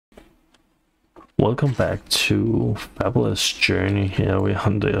Welcome back to Fabulous Journey. Here we're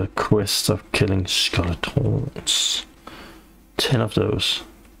on the quest of killing skeletons. 10 of those.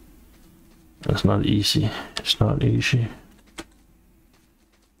 That's not easy. It's not easy.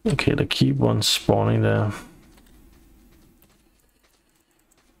 Okay, they keep on spawning there.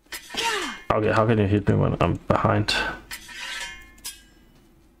 Okay, how can you hit me when I'm behind?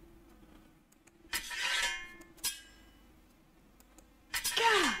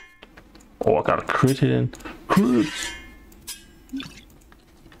 Oh, I got a crit hit in. Crit!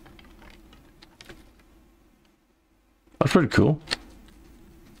 That's pretty cool.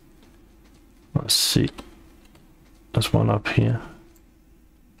 Let's see. There's one up here.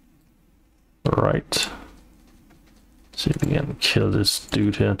 Right. See if we can kill this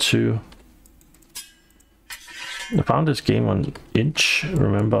dude here too. I found this game on Inch.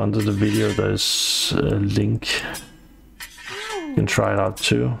 Remember, under the video there's a link. You can try it out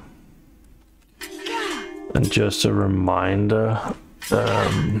too. And just a reminder,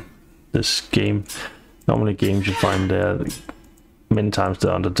 this game, normally games you find there, many times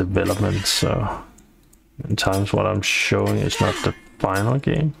they're under development, so many times what I'm showing is not the final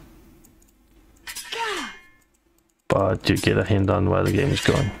game, but you get a hint on where the game is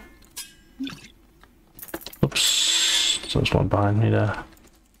going. Oops, there's one behind me there.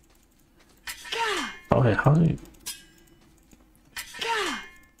 Oh hey, how do you...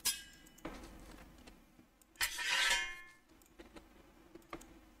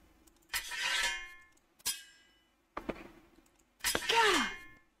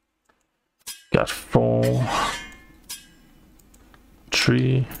 Got 4,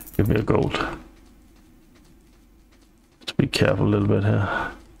 3, give me a gold. Let's be careful a little bit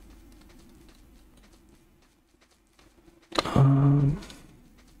here.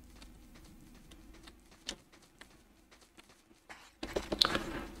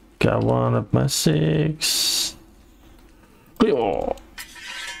 Got one of my 6. Oh.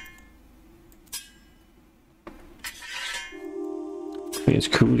 I think it's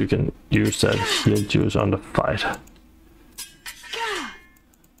cool you can use that heal juice on the fight.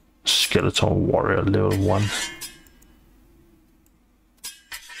 Skeleton warrior level 1.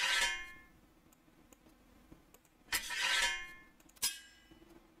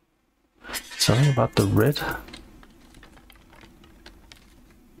 Something about the red.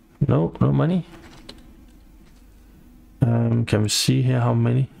 No money. Can we see here how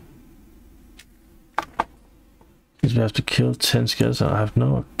many? Because we have to kill 10 skeletons. I have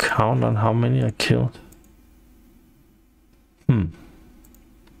no count on how many I killed. I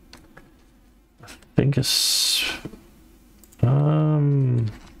think it's... I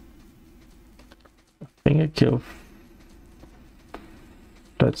think I killed...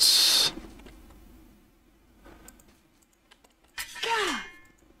 That's...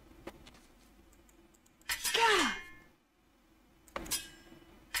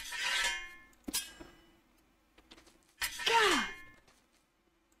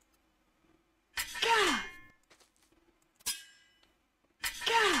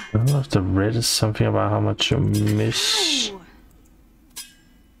 I don't know if the red is something about how much you miss.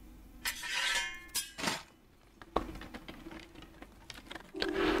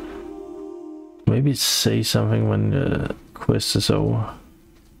 Maybe say something when the quest is over.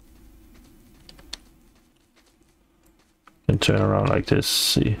 And turn around like this,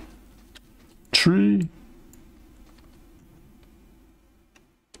 see. Tree!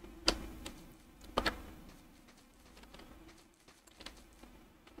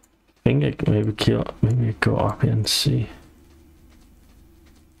 I think I can maybe go up here and see.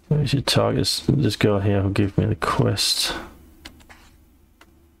 Maybe I should target this girl here who gave me the quest.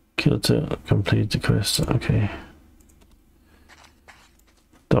 Kill to complete the quest, okay.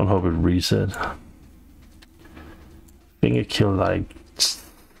 Don't hope it reset. I think I killed like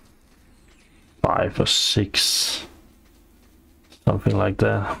 5 or 6. Something like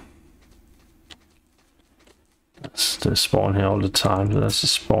that. They spawn here all the time, so that's the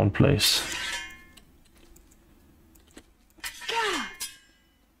spawn place.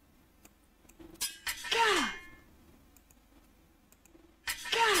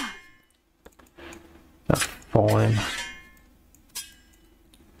 Got 4 in.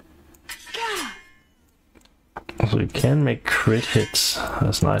 So you can make crit hits,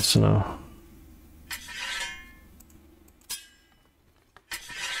 that's nice to know.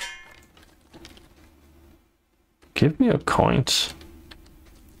 Give me a coins.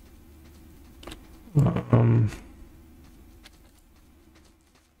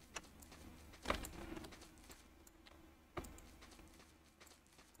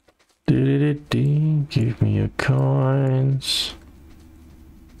 Give me your coins.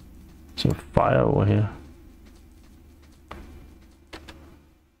 Some fire over here.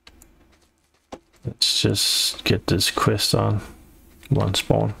 Let's just get this quest on. One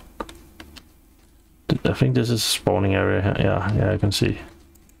spawn. I think this is a spawning area here. Yeah, I can see.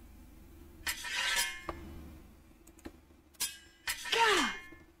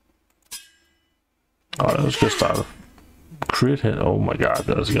 Oh, that was a good start. Crit hit. Oh my god,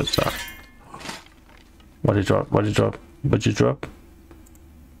 that was a good start. What did you drop? What did you drop? What did you drop?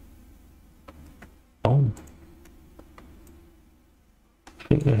 Oh. I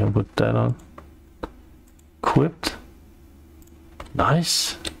think I can put that on. Equipped.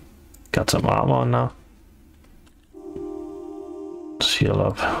 Nice. Got some armor on now. Let's heal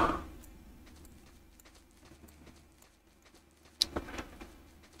up.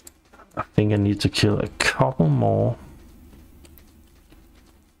 I think I need to kill a couple more.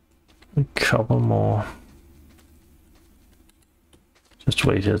 Just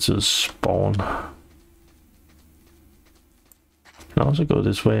wait here to spawn. Can also go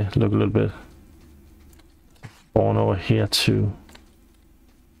this way, look a little bit. Spawn over here too.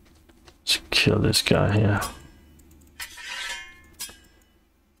 Let's kill this guy here.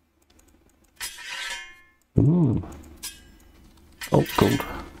 Ooh. Oh, gold.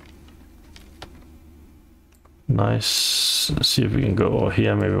 Nice. Let's see if we can go over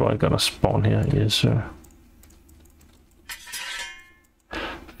here. Maybe we're gonna spawn here. Yes, sir. I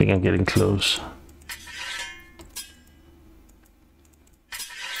think I'm getting close.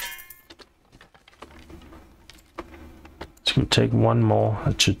 Let's go take one more.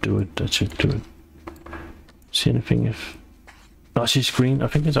 That should do it. That should do it. See anything if... Oh, she's green. I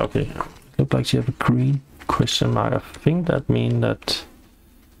think it's okay. Look like she have a green question mark. I think that means that...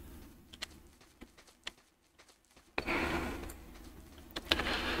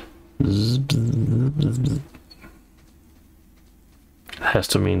 Has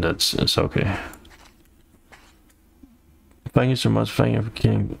to mean that it's okay. Thank you so much. Thank you for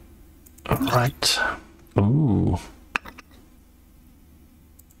getting. Alright. Ooh.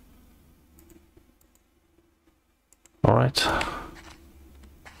 Alright.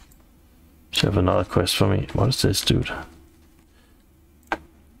 She have another quest for me. What is this, dude?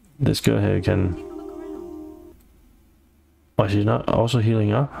 This girl here can. Oh, she's not also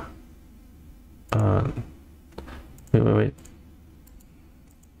healing up? Wait.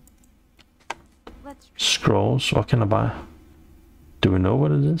 Scrolls, what can I buy? Do we know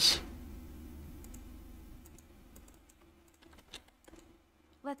what it is?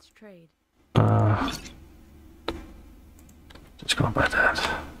 Let's trade. Just gonna buy that.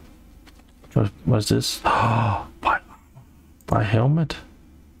 What's this? Oh, buy helmet.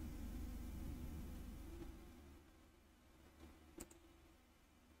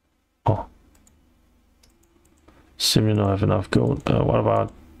 Oh. Simply don't have enough gold. What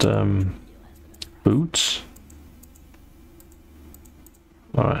about boots?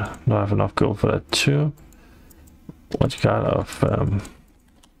 Alright, don't have enough gold for that too. What you got of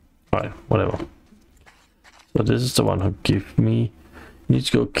alright, whatever. So this is the one who give me. Need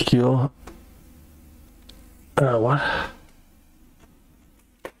to go kill what?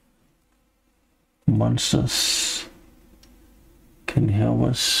 Monsters. Can you help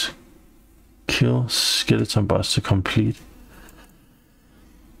us kill skeleton boss to complete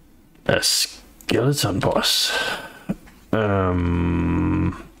a skeleton boss?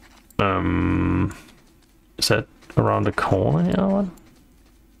 Is that around the corner here or what?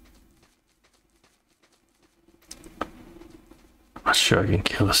 I'm not sure I can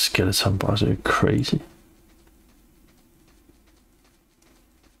kill a skeleton boss. Are you crazy?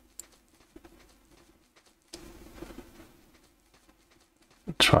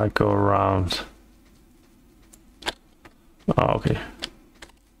 Try go around. Oh, okay.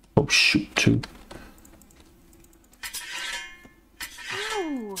 Oh shoot, two.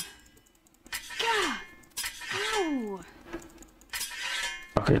 Ow. Gah. Ow.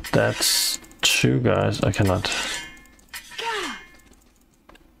 Okay, that's two guys. I cannot. Gah.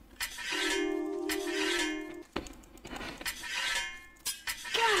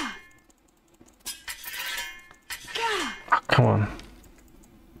 Gah. Gah. Oh, come on.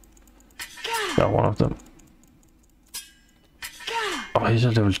 Got one of them. Oh, he's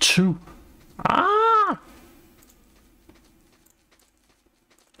at level 2. Ah!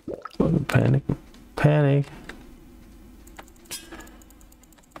 Panic.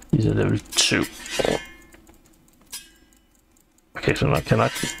 He's at level 2. Okay, so now can I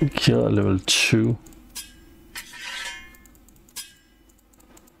kill a level 2?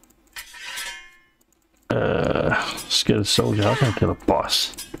 Skilled soldier, how can I kill a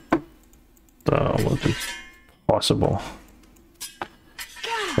boss? That would be possible.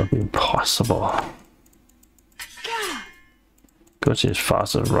 That'd be impossible. Gochi is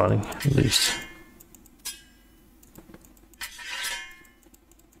faster running, at least.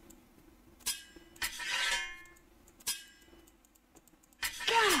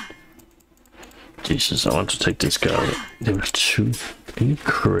 Jesus, I want to take this guy. Level 2. Are you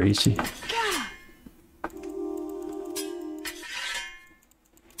crazy?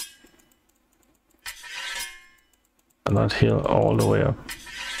 I'm not heal all the way up.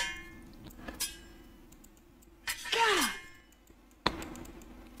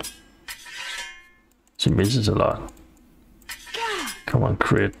 She misses a lot. Come on,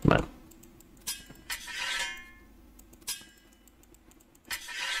 crit, man.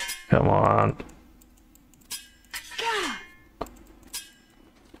 Come on.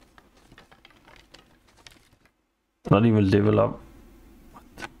 Not even level up.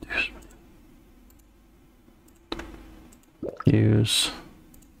 Use.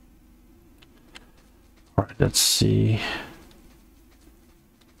 Alright, let's see.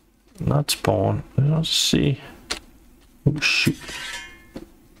 Not spawn. Let's see. Oh shoot.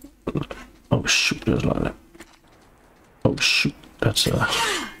 Oh shoot, there's like that. Oh shoot, that's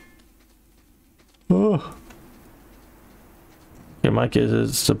oh. Yeah, my guess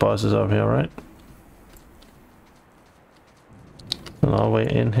is the boss is up here, right? And our way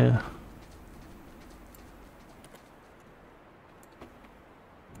in here.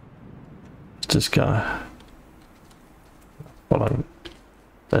 It's this guy. Hold on.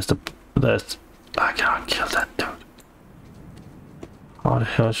 That's I can't kill that dude. How the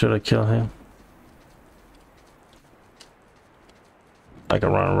hell should I kill him? I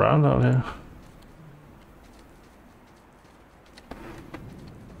can run around out here.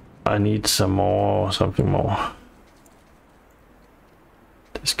 I need some more, something more.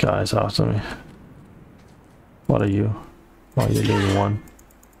 This guy's after me. What are you? Oh, you're level 1.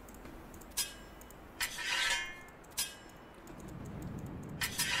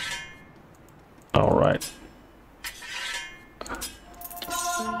 Alright.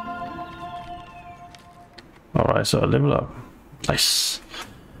 Alright, so I level up. Nice.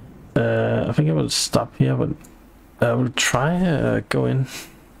 I think I will stop here, but I will try go in,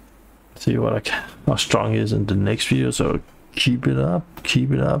 see what I can, how strong he is in the next video. So keep it up, hit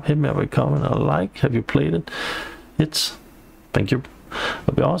me up with a comment or a like. Have you played it? Thank you,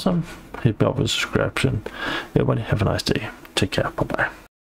 that'll be awesome. Hit me up with a subscription. Everybody have a nice day, take care, bye bye.